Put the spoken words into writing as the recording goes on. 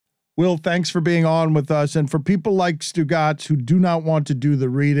Will, thanks for being on with us. And for people like Stugotz who do not want to do the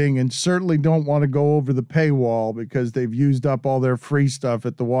reading and certainly don't want to go over the paywall because they've used up all their free stuff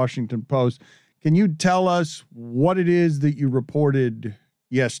at the Washington Post, can you tell us what it is that you reported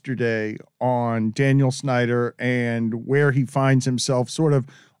yesterday on Daniel Snyder and where he finds himself sort of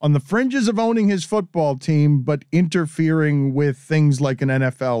on the fringes of owning his football team, but interfering with things like an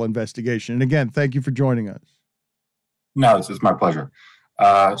NFL investigation? And again, thank you for joining us. No, it's my pleasure.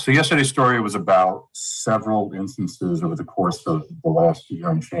 So yesterday's story was about several instances over the course of the last year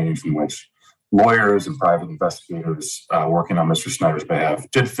and change in which lawyers and private investigators working on Mr. Snyder's behalf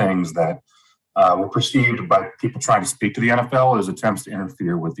did things that were perceived by people trying to speak to the NFL as attempts to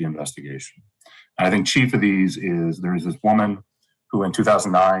interfere with the investigation. And I think chief of these is there's this woman who in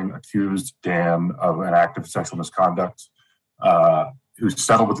 2009 accused Dan of an act of sexual misconduct, who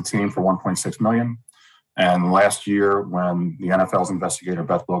settled with the team for $1.6 million. And last year, when the NFL's investigator,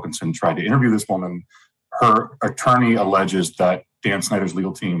 Beth Wilkinson, tried to interview this woman, her attorney alleges that Dan Snyder's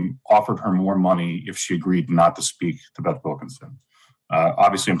legal team offered her more money if she agreed not to speak to Beth Wilkinson.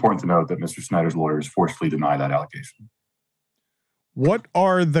 Obviously important to note that Mr. Snyder's lawyers forcefully deny that allegation. What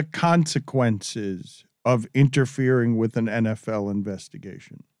are the consequences of interfering with an NFL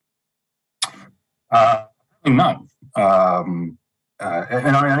investigation? None.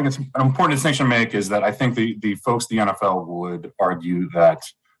 And I think it's an important distinction to make is that I think the folks at the NFL would argue that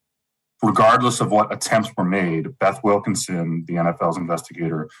regardless of what attempts were made, Beth Wilkinson, the NFL's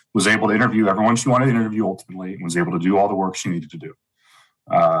investigator, was able to interview everyone she wanted to interview ultimately and was able to do all the work she needed to do.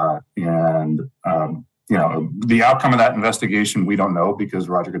 The outcome of that investigation, we don't know because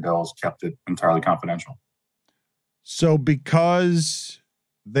Roger Goodell's kept it entirely confidential. So because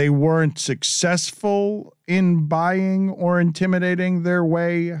they weren't successful in buying or intimidating their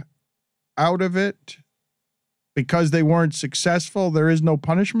way out of it, because they weren't successful, there is no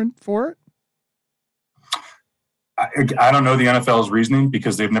punishment for it? I don't know the NFL's reasoning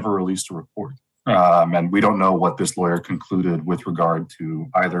because they've never released a report. And we don't know what this lawyer concluded with regard to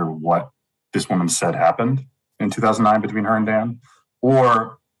either what this woman said happened in 2009 between her and Dan,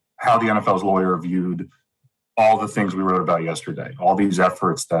 or how the NFL's lawyer viewed all the things we wrote about yesterday, all these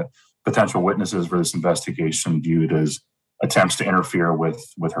efforts that potential witnesses for this investigation viewed as attempts to interfere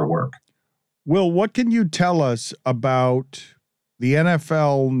with her work. Will, what can you tell us about the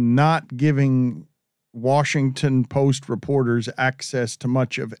NFL not giving Washington Post reporters access to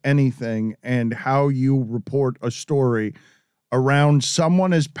much of anything and how you report a story around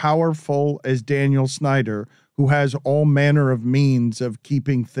someone as powerful as Daniel Snyder, who has all manner of means of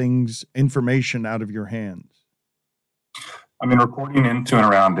keeping information out of your hands? I mean, reporting into and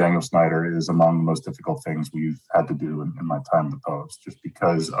around Daniel Snyder is among the most difficult things we've had to do in my time at the Post, just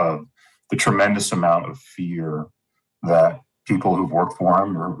because of the tremendous amount of fear that people who've worked for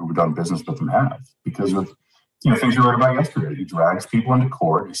him or who've done business with him have, because of things you wrote about yesterday. He drags people into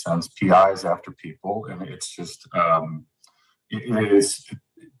court, he sends PIs after people, and it's just it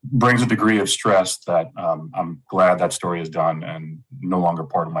brings a degree of stress that I'm glad that story is done and no longer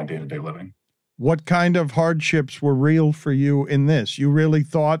part of my day-to-day living. What kind of hardships were real for you in this? You really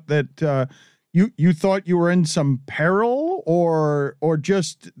thought that you thought you were in some peril, or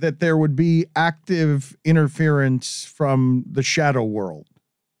just that there would be active interference from the shadow world?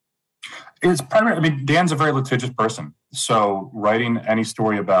 It's primarily, I mean, Dan's a very litigious person. So writing any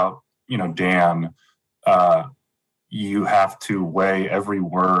story about, Dan, you have to weigh every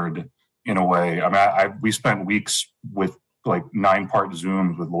word in a way. I mean, we spent weeks with like 9-part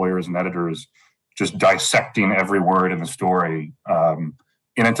Zooms with lawyers and editors just dissecting every word in the story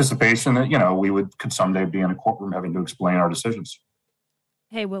in anticipation that, we could someday be in a courtroom having to explain our decisions.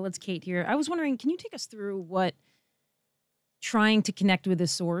 Hey, Will, it's Kate here. I was wondering, can you take us through what trying to connect with a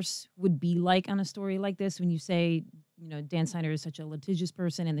source would be like on a story like this when you say, Dan Snyder is such a litigious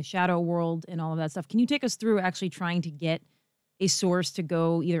person in the shadow world and all of that stuff. Can you take us through actually trying to get a source to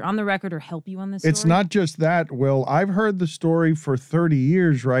go either on the record or help you on this story? It's not just that, Will. I've heard the story for 30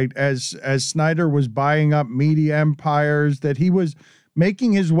 years, right? As Snyder was buying up media empires, that he was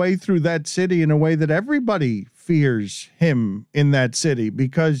making his way through that city in a way that everybody fears him in that city,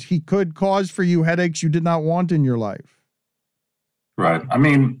 because he could cause for you headaches you did not want in your life. Right. I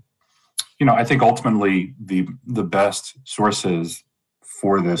mean, I think ultimately the best sources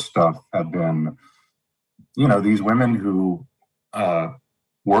for this stuff have been, these women who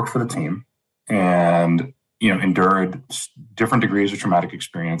worked for the team and, endured different degrees of traumatic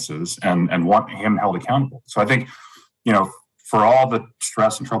experiences and want him held accountable. So I think, for all the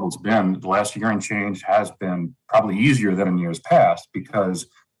stress and trouble it's been, the last year and change has been probably easier than in years past because,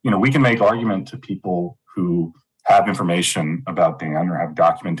 we can make argument to people who have information about Dan or have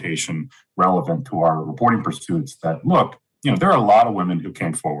documentation relevant to our reporting pursuits that, look, there are a lot of women who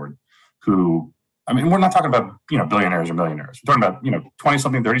came forward who, I mean, we're not talking about, billionaires or millionaires. We're talking about,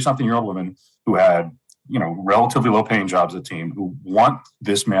 20-something, 30-something-year-old women who had, relatively low-paying jobs at the team, who want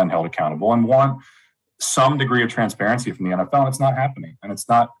this man held accountable and want some degree of transparency from the NFL, and it's not happening. And it's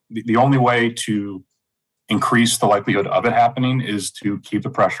not, the only way to increase the likelihood of it happening is to keep the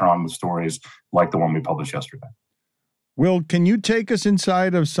pressure on with stories like the one we published yesterday. Will, can you take us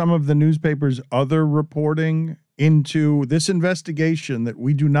inside of some of the newspaper's other reporting into this investigation that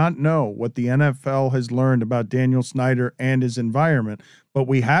we do not know what the NFL has learned about Daniel Snyder and his environment, but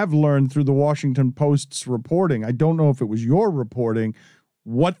we have learned through the Washington Post's reporting, I don't know if it was your reporting,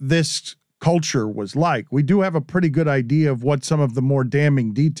 what this culture was like. We do have a pretty good idea of what some of the more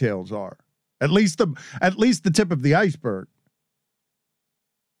damning details are. At least the tip of the iceberg.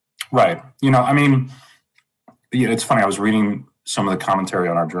 Right. It's funny. I was reading some of the commentary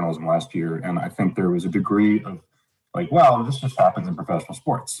on our journalism last year, and I think there was a degree of well, this just happens in professional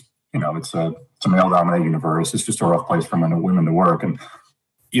sports. It's a male-dominated universe. It's just a rough place for men and women to work. And,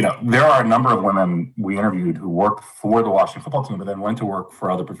 there are a number of women we interviewed who worked for the Washington football team, but then went to work for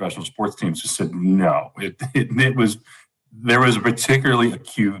other professional sports teams who said, no, there was a particularly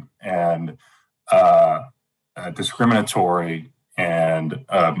acute and discriminatory and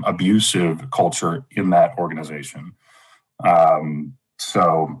abusive culture in that organization. And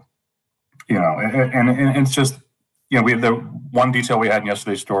it's just, we have the one detail we had in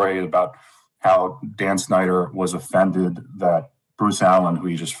yesterday's story about how Dan Snyder was offended that Bruce Allen, who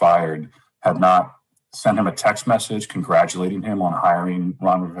he just fired, had not sent him a text message congratulating him on hiring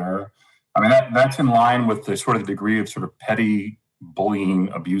Ron Rivera. I mean, that's in line with the sort of degree of sort of petty bullying,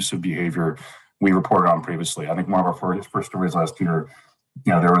 abusive behavior we reported on previously. I think one of our first stories last year,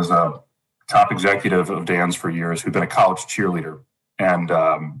 there was a top executive of Dan's for years who'd been a college cheerleader. And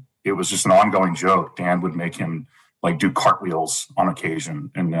it was just an ongoing joke. Dan would make him do cartwheels on occasion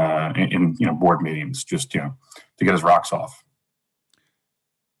in board meetings just, to get his rocks off.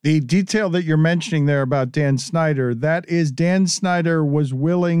 The detail that you're mentioning there about Dan Snyder, that is Dan Snyder was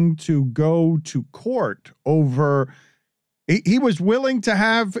willing to go to court over, he was willing to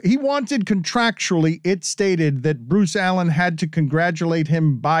have, he wanted contractually, it stated that Bruce Allen had to congratulate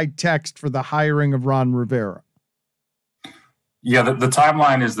him by text for the hiring of Ron Rivera. Yeah, the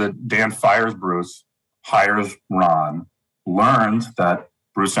timeline is that Dan fires Bruce, hires Ron, learned that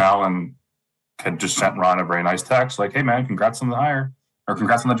Bruce Allen had just sent Ron a very nice text like, hey man, congrats on the hire, or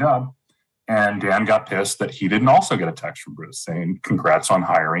congrats on the job. And Dan got pissed that he didn't also get a text from Bruce saying, congrats on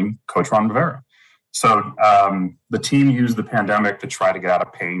hiring Coach Ron Rivera. So the team used the pandemic to try to get out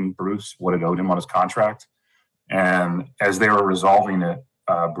of paying Bruce what it owed him on his contract. And as they were resolving it,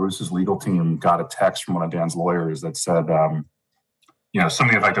 Bruce's legal team got a text from one of Dan's lawyers that said,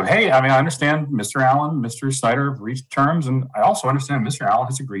 something effect of, hey, I understand Mr. Allen, Mr. Snyder have reached terms, and I also understand Mr. Allen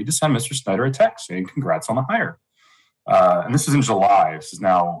has agreed to send Mr. Snyder a text saying congrats on the hire. And this is in July. This is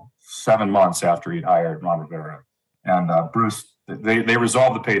now 7 months after he'd hired Ron Rivera. And Bruce, they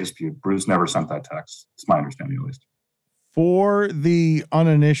resolved the pay dispute. Bruce never sent that text. It's my understanding, at least. For the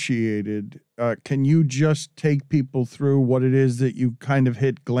uninitiated, can you just take people through what it is that you kind of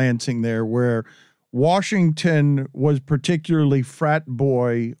hit glancing there, where Washington was particularly frat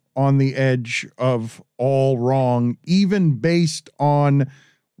boy on the edge of all wrong, even based on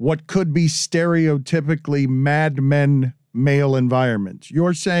what could be stereotypically Mad Men male environments?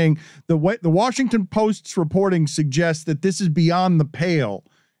 You're saying the Washington Post's reporting suggests that this is beyond the pale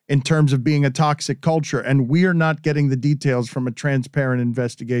in terms of being a toxic culture, and we're not getting the details from a transparent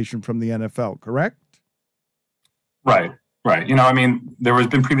investigation from the NFL, correct? Right. There has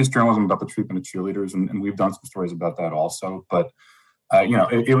been previous journalism about the treatment of cheerleaders, and we've done some stories about that also. But,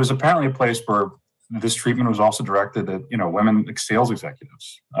 it was apparently a place where this treatment was also directed at, women like sales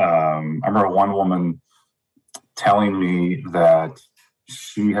executives. I remember one woman telling me that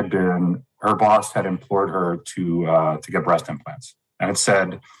her boss had implored her to get breast implants. And it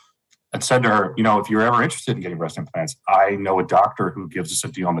said to her, if you're ever interested in getting breast implants, I know a doctor who gives us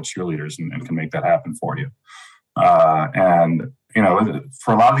a deal on the cheerleaders and can make that happen for you. For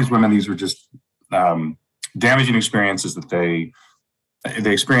a lot of these women, these were just damaging experiences that they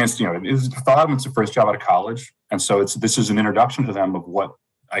experienced. It's the first job out of college, and so this is an introduction to them of what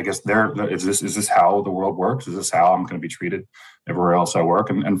I guess is this how the world works? Is this how I'm going to be treated everywhere else I work?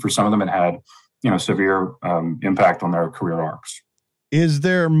 And for some of them, it had severe impact on their career arcs. Is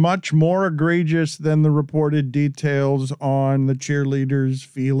there much more egregious than the reported details on the cheerleaders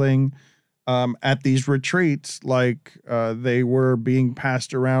feeling at these retreats, like they were being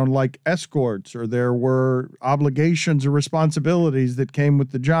passed around like escorts, or there were obligations or responsibilities that came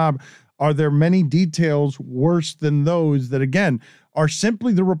with the job. Are there many details worse than those that, again, are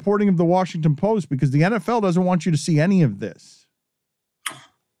simply the reporting of the Washington Post, because the NFL doesn't want you to see any of this?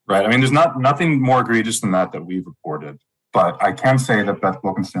 Right. I mean, there's nothing more egregious than that we've reported. But I can say that Beth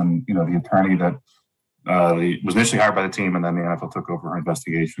Wilkinson, the attorney that was initially hired by the team and then the NFL took over her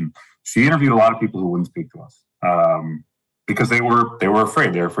investigation, she interviewed a lot of people who wouldn't speak to us because they were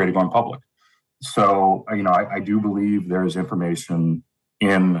afraid. They were afraid of going public. So, I do believe there is information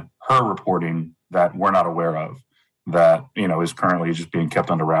in her reporting that we're not aware of that, is currently just being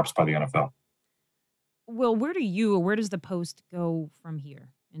kept under wraps by the NFL. Well, where does the Post go from here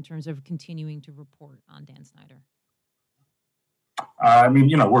in terms of continuing to report on Dan Snyder? I mean,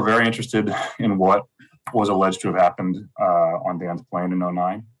 we're very interested in what was alleged to have happened on Dan's plane in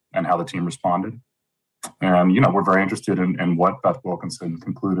 2009 and how the team responded. And, we're very interested in what Beth Wilkinson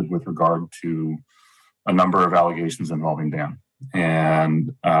concluded with regard to a number of allegations involving Dan.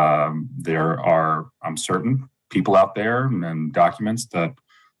 And there are, I'm certain, people out there and documents that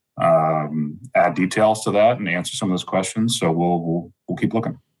add details to that and answer some of those questions. So we'll keep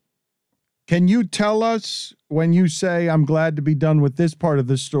looking. Can you tell us, when you say, I'm glad to be done with this part of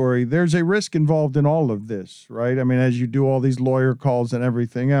the story, there's a risk involved in all of this, right? I mean, as you do all these lawyer calls and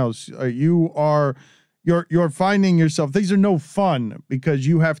everything else, you're finding yourself, these are no fun because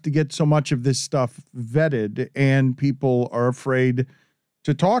you have to get so much of this stuff vetted and people are afraid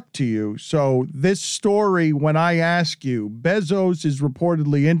to talk to you. So this story, when I ask you, Bezos is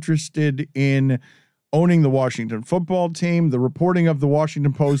reportedly interested in owning the Washington football team. The reporting of the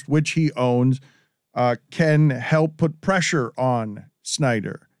Washington Post, which he owns, can help put pressure on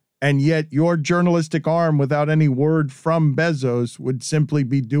Snyder. And yet your journalistic arm, without any word from Bezos, would simply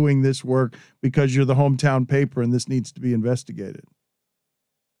be doing this work because you're the hometown paper and this needs to be investigated.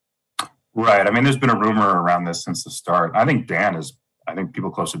 Right. I mean, there's been a rumor around this since the start. I think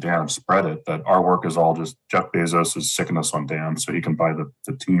people close to Dan have spread it, that our work is all just Jeff Bezos is sicking us on Dan so he can buy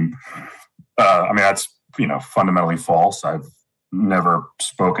the team. I mean, that's, fundamentally false. I've never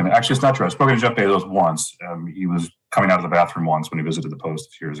spoken. Actually, it's not true. I've spoken to Jeff Bezos once. He was coming out of the bathroom once when he visited the Post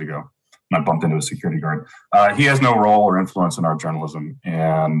a few years ago. And I bumped into a security guard. He has no role or influence in our journalism.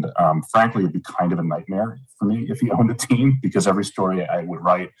 And frankly, it'd be kind of a nightmare for me if he owned a team, because every story I would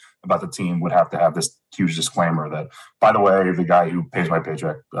write about the team would have to have this huge disclaimer that, by the way, the guy who pays my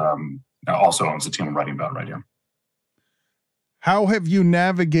paycheck also owns the team I'm writing about right here. How have you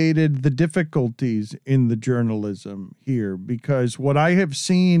navigated the difficulties in the journalism here? Because what I have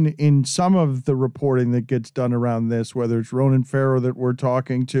seen in some of the reporting that gets done around this, whether it's Ronan Farrow that we're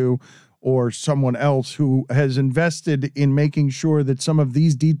talking to or someone else who has invested in making sure that some of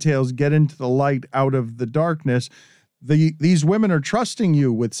these details get into the light out of the darkness, these women are trusting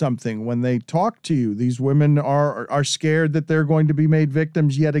you with something when they talk to you. These women are scared that they're going to be made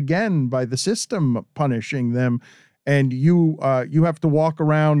victims yet again by the system punishing them. And you have to walk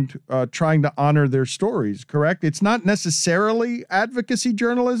around trying to honor their stories, correct? It's not necessarily advocacy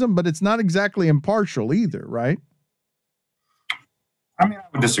journalism, but it's not exactly impartial either, right? I mean, I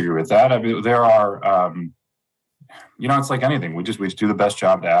would disagree with that. I mean, there are, it's like anything. We just do the best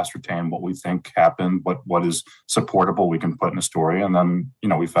job to ascertain what we think happened, what is supportable we can put in a story, and then,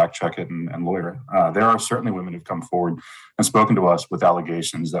 we fact check it and lawyer it. There are certainly women who've come forward and spoken to us with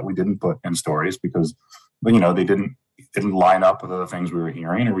allegations that we didn't put in stories because they didn't line up with other things we were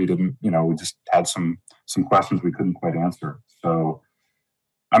hearing, or we didn't, we just had some questions we couldn't quite answer. So,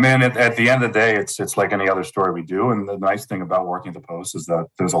 I mean, at the end of the day, it's like any other story we do. And the nice thing about working at the Post is that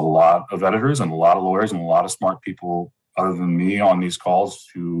there's a lot of editors and a lot of lawyers and a lot of smart people other than me on these calls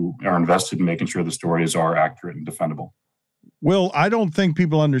who are invested in making sure the stories are accurate and defendable. Will, I don't think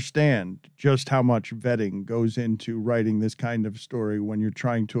people understand just how much vetting goes into writing this kind of story when you're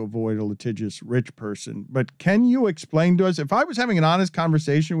trying to avoid a litigious rich person. But can you explain to us, if I was having an honest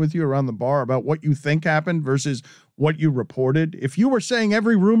conversation with you around the bar about what you think happened versus what you reported, if you were saying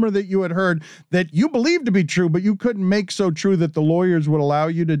every rumor that you had heard that you believed to be true, but you couldn't make so true that the lawyers would allow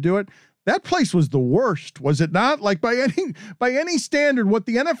you to do it, that place was the worst, was it not? Like by any standard, what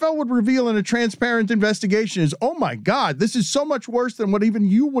the NFL would reveal in a transparent investigation is, oh my God, this is so much worse than what even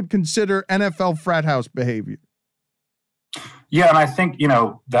you would consider NFL frat house behavior. Yeah, and I think,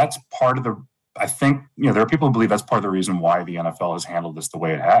 that's part of there are people who believe that's part of the reason why the NFL has handled this the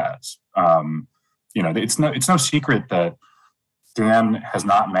way it has. It's no secret that Dan has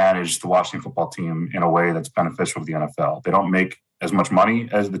not managed the Washington football team in a way that's beneficial to the NFL. They don't make as much money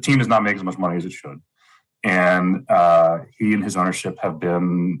as the team does not make as much money as it should. And he and his ownership have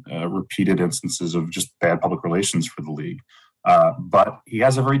been repeated instances of just bad public relations for the league. But he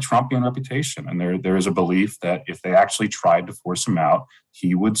has a very Trumpian reputation. And there is a belief that if they actually tried to force him out,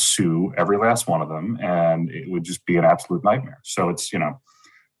 he would sue every last one of them. And it would just be an absolute nightmare. So it's,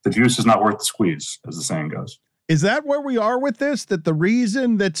 the juice is not worth the squeeze, as the saying goes. Is that where we are with this? That the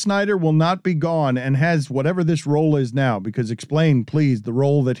reason that Snyder will not be gone and has whatever this role is now, because explain, please, the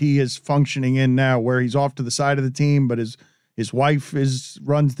role that he is functioning in now, where he's off to the side of the team, but his wife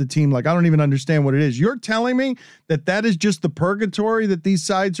runs the team. Like, I don't even understand what it is. You're telling me that is just the purgatory that these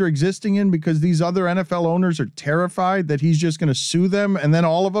sides are existing in because these other NFL owners are terrified that he's just going to sue them and then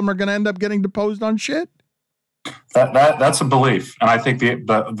all of them are going to end up getting deposed on shit? That's a belief. And I think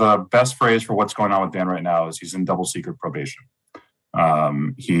the best phrase for what's going on with Dan right now is he's in double secret probation.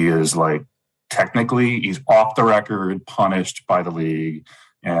 He is technically he's off the record, punished by the league.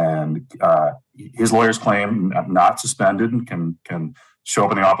 And his lawyers claim not suspended and can show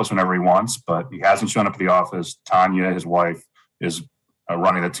up in the office whenever he wants, but he hasn't shown up at the office. Tanya, his wife, is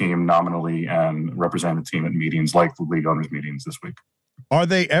running the team nominally and representing the team at meetings like the league owners meetings this week. Are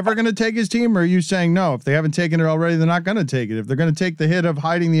they ever going to take his team, or are you saying no? If they haven't taken it already, they're not going to take it. If they're going to take the hit of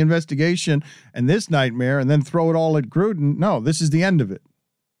hiding the investigation and this nightmare and then throw it all at Gruden, no, this is the end of it.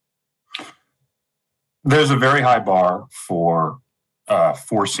 There's a very high bar for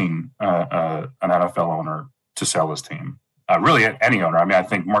forcing an NFL owner to sell his team. Really, any owner. I mean, I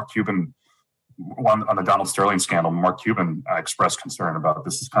think Mark Cuban, on the Donald Sterling scandal, Mark Cuban expressed concern about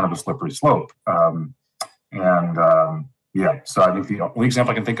this is kind of a slippery slope. Yeah, so I think the only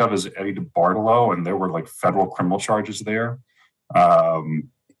example I can think of is Eddie DeBartolo, and there were federal criminal charges there. Yeah,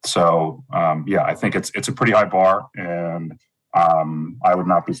 I think it's a pretty high bar, and I would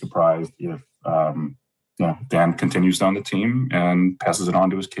not be surprised if Dan continues down the team and passes it on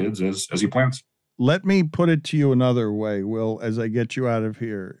to his kids as he plans. Let me put it to you another way, Will, as I get you out of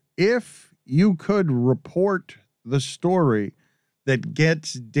here. If you could report the story that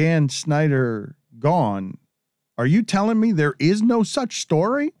gets Dan Snyder gone, are you telling me there is no such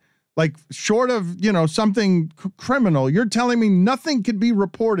story? Short of, something criminal, you're telling me nothing could be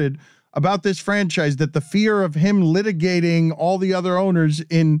reported about this franchise, that the fear of him litigating all the other owners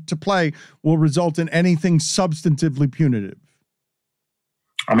into play will result in anything substantively punitive?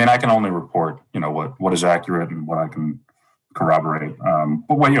 I mean, I can only report, what is accurate and what I can corroborate.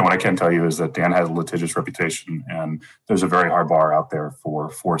 But what I can tell you is that Dan has a litigious reputation, and there's a very high bar out there for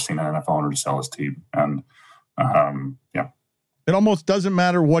forcing an NFL owner to sell his team. And yeah. It almost doesn't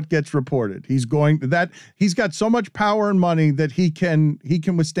matter what gets reported. He's got so much power and money that he can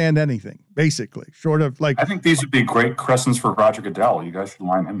withstand anything, basically, short of I think these would be great crescents for Roger Goodell. You guys should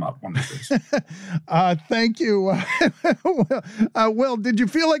line him up one of these days. Thank you. Will, did you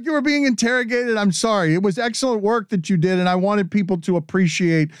feel like you were being interrogated? I'm sorry. It was excellent work that you did, and I wanted people to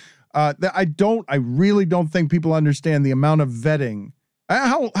appreciate that. I really don't think people understand the amount of vetting.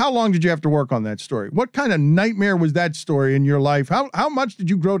 How long did you have to work on that story? What kind of nightmare was that story in your life? How much did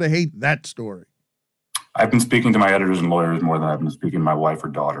you grow to hate that story? I've been speaking to my editors and lawyers more than I've been speaking to my wife or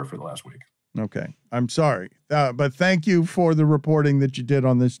daughter for the last week. Okay. I'm sorry. But thank you for the reporting that you did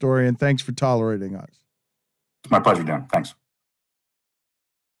on this story, and thanks for tolerating us. It's my pleasure, Dan. Thanks.